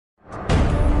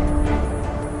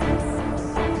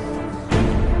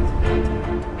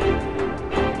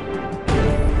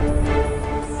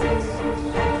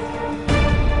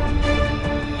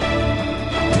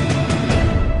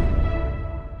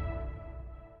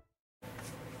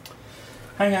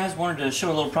Hi guys, wanted to show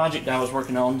a little project I was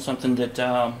working on, something that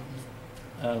a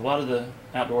lot of the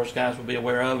outdoors guys will be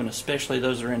aware of, and especially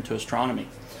those that are into astronomy.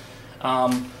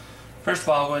 First of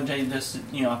all, I'll go ahead and tell you this,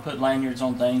 I put lanyards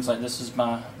on things. Like this is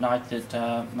my knife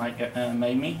that Mike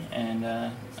made me, and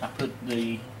I put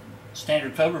the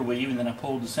standard cobra weave, and then I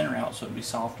pulled the center out so it would be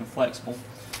soft and flexible.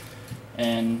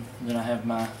 And then I have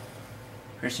my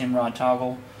piercing rod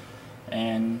toggle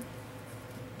and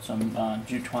some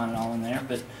jute twine and all in there,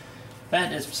 but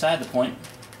that is beside the point.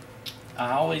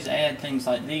 I always add things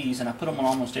like these, and I put them on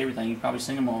almost everything. You've probably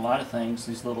seen them on a lot of things,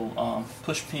 these little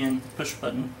push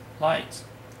button lights.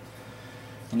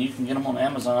 And you can get them on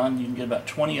Amazon. You can get about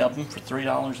 20 of them for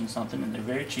 $3 and something, and they're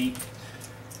very cheap.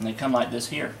 And they come like this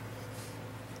here.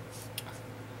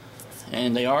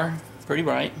 And they are pretty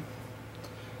bright.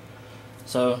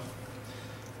 So,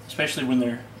 especially when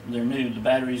they're new, the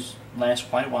batteries last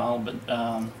quite a while, but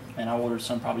and I ordered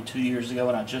some probably 2 years ago,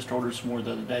 and I just ordered some more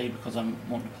the other day because I'm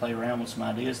wanting to play around with some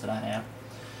ideas that I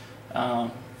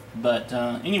have.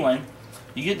 Anyway,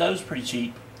 you get those pretty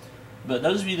cheap. But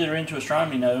those of you that are into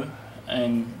astronomy know,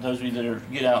 and those of you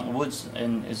that get out in the woods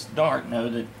and it's dark know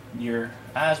that your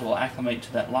eyes will acclimate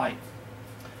to that light.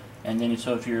 And then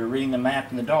so if you're reading the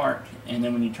map in the dark, and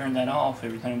then when you turn that off,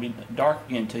 everything will be dark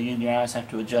again to you, and your eyes have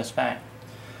to adjust back.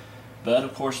 But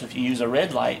of course, if you use a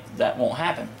red light, that won't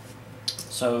happen.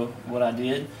 So what I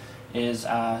did is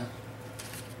I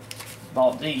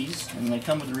bought these, and they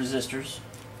come with resistors.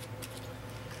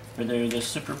 But they're the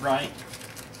super bright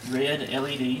red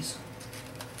LEDs,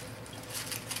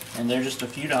 and they're just a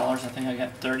few dollars. I think I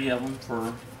got 30 of them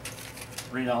for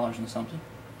 $3 and something.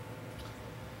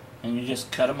 And you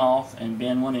just cut them off and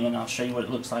bend one in. I'll show you what it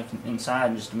looks like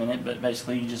inside in just a minute, but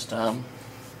basically you just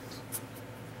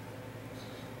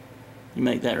you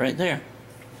make that right there.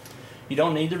 You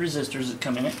don't need the resistors that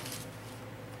come in it.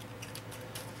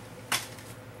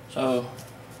 So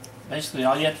basically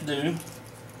all you have to do,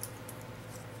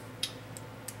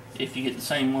 if you get the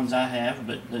same ones I have,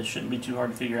 but they shouldn't be too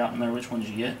hard to figure out no matter which ones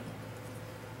you get.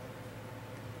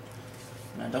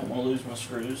 And I don't want to lose my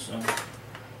screws, so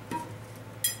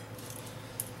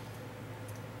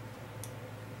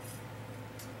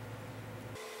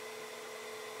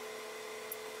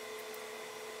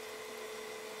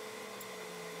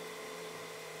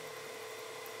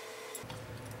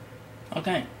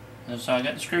okay, so I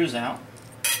got the screws out.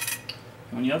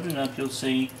 When you open it up, you'll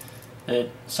see that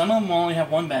some of them will only have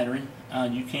one battery.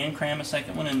 You can cram a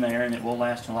second one in there, and it will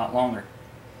last a lot longer.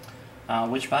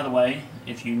 Which, by the way,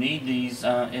 if you need these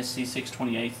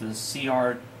SC628, the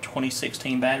CR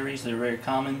 2016 batteries, they're very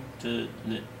common that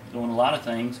go in a lot of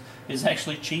things. It's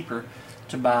actually cheaper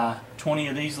to buy 20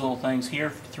 of these little things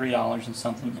here for $3 and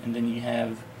something, and then you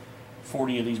have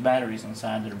 40 of these batteries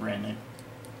inside that are brand new.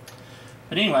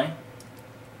 But anyway,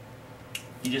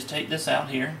 you just take this out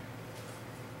here,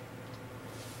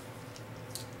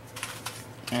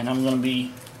 and I'm going to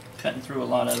be cutting through a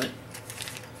lot of it,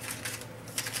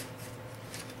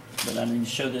 but I need to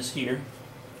show this here.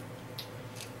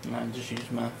 And I just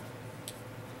use my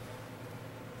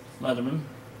Leatherman.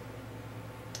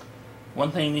 One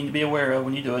thing you need to be aware of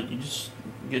when you do it, you just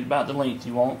get about the length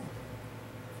you want.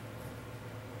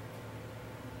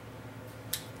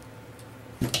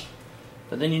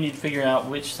 But then you need to figure out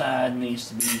which side needs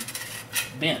to be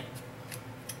bent.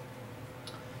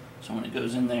 So when it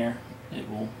goes in there, it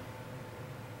will,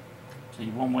 see,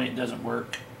 one way it doesn't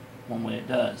work, one way it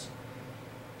does.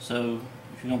 So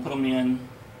if you're going to put them in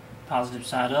positive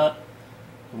side up,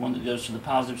 the one that goes to the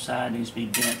positive side needs to be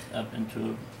bent up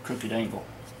into a crooked angle.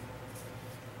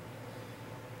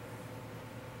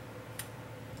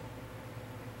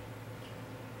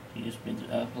 You just bend it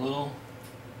up a little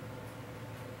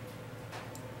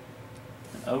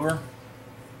and over,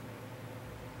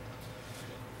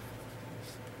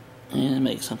 and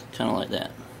make something kind of like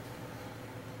that.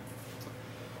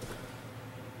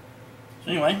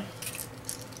 So anyway,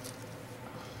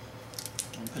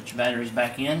 put your batteries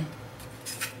back in,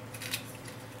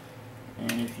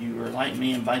 and if you are like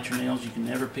me and bite your nails, you can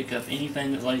never pick up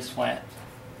anything that lays flat.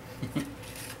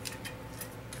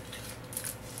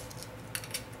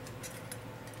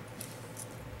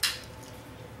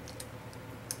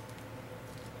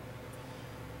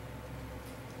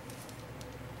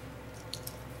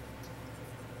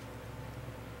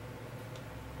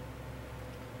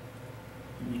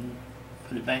 And you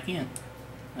put it back in.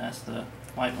 That's the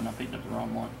white one. I picked up the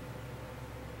wrong one.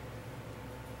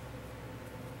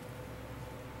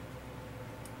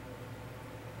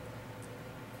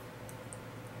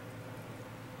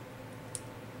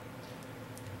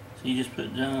 So you just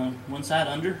put one side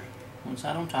under, one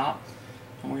side on top.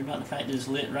 Don't worry about the fact that it's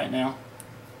lit right now.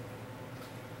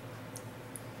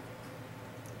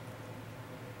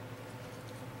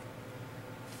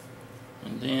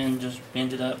 then just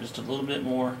bend it up just a little bit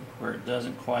more where it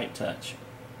doesn't quite touch.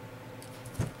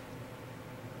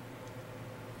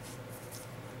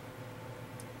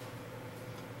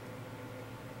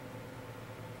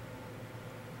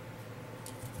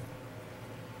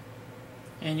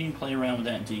 And you can play around with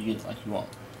that until you get it like you want.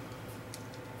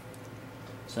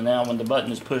 So now when the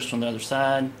button is pushed on the other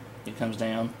side, it comes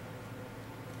down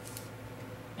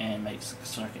and makes a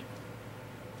circuit.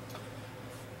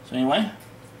 So anyway,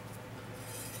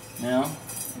 now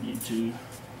I need to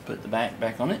put the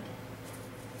back on it.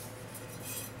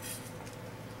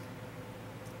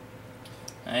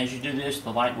 Now, as you do this,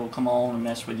 the light will come on and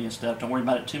mess with you and stuff. Don't worry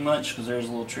about it too much, because there's a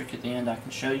little trick at the end I can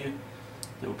show you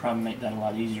that will probably make that a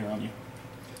lot easier on you.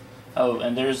 Oh,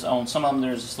 and there's on some of them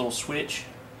there's this little switch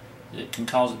that can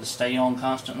cause it to stay on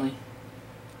constantly.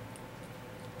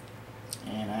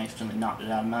 And I accidentally knocked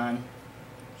it out of mine,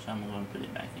 so I'm going to put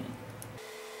it back in.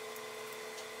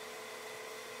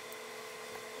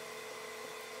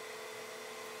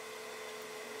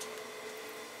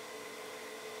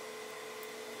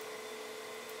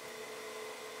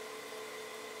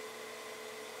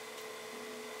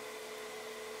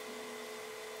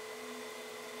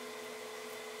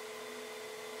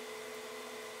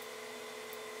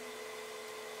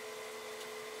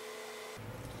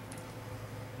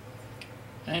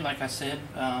 Okay, like I said,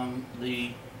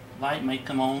 the light may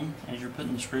come on as you're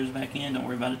putting the screws back in. Don't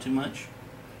worry about it too much.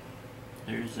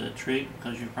 There's a trick,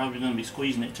 because you're probably going to be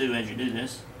squeezing it too as you do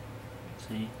this.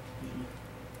 See?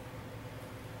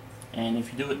 And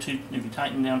if you do it if you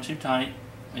tighten down too tight,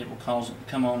 it will cause it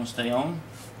to come on and stay on.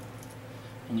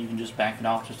 And you can just back it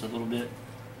off just a little bit,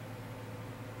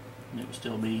 and it will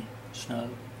still be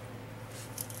snug.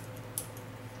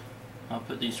 I'll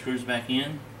put these screws back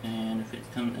in, and if it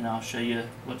comes, and I'll show you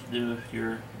what to do if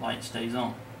your light stays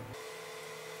on.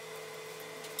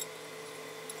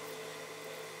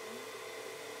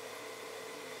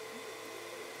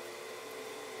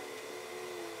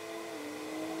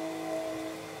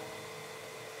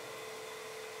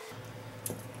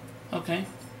 Okay,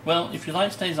 well, if your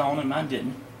light stays on, and mine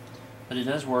didn't, but it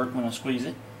does work when I squeeze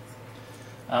it,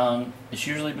 it's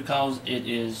usually because it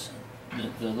is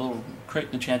the little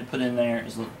crick that you had to put in there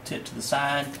is a little tip to the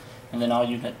side, and then all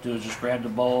you have to do is just grab the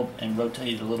bulb and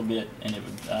rotate it a little bit, and it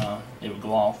would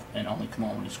go off and only come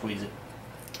on when you squeeze it.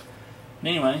 But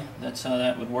anyway, that's how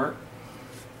that would work.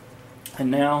 And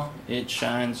now it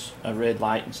shines a red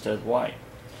light instead of white.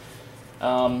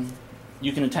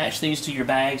 You can attach these to your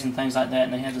bags and things like that,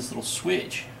 and they have this little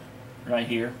switch right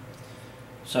here.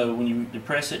 So when you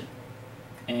depress it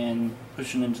and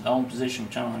push it into the on position,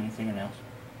 which I don't have any fingernails,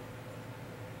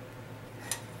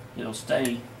 it'll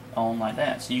stay on like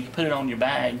that. So you can put it on your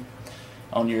bag,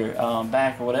 on your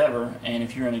back or whatever, and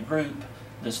if you're in a group,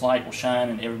 this light will shine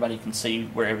and everybody can see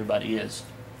where everybody is.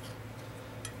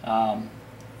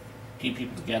 Keep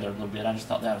people together a little bit. I just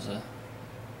thought that was a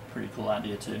pretty cool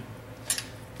idea too.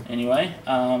 Anyway,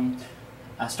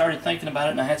 I started thinking about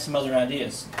it, and I had some other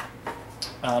ideas.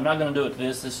 I'm not going to do it to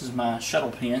this. This is my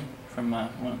shuttle pin from my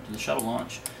went to the shuttle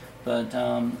launch, but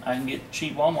I can get a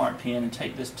cheap Walmart pin and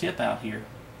take this tip out here,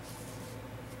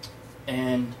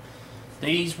 and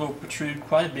these will protrude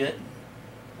quite a bit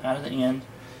out of the end,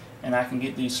 and I can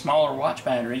get these smaller watch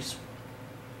batteries,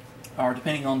 or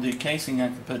depending on the casing I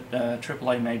could put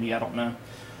AAA maybe, I don't know,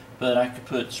 but I could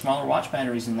put smaller watch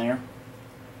batteries in there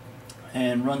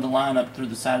and run the line up through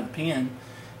the side of the pin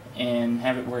and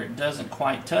have it where it doesn't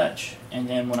quite touch, and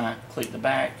then when I click the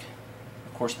back,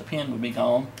 of course the pin would be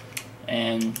gone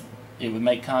and it would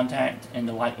make contact and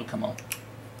the light would come on.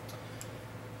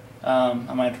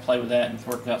 I might have to play with that and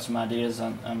work out some ideas.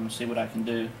 I'm going to see what I can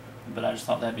do, but I just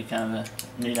thought that'd be kind of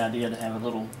a neat idea to have a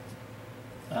little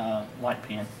light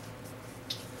pin.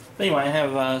 But anyway, I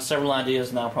have several ideas,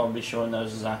 and I'll probably be showing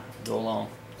those as I go along.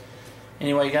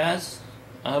 Anyway, guys,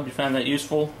 I hope you found that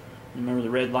useful. Remember,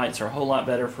 the red lights are a whole lot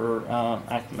better for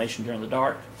acclimation during the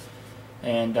dark,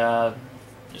 and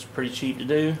it's pretty cheap to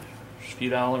do, just a few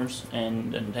dollars,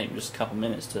 and it doesn't take just a couple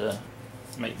minutes to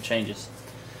make the changes.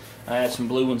 I had some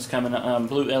blue ones coming,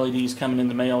 blue LEDs coming in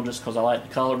the mail just because I like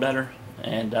the color better,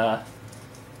 and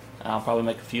I'll probably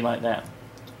make a few like that.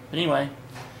 But anyway,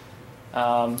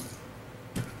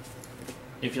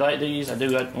 if you like these, I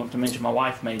want to mention my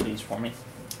wife made these for me.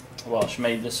 Well, she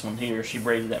made this one here. She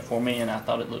braided that for me, and I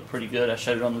thought it looked pretty good. I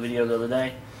showed it on the video the other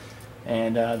day,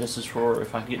 and this is for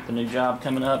if I get the new job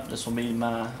coming up. This will be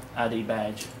my ID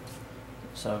badge.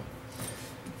 So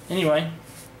anyway,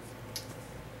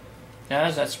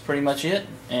 guys, that's pretty much it,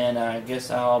 and I guess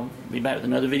I'll be back with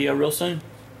another video real soon.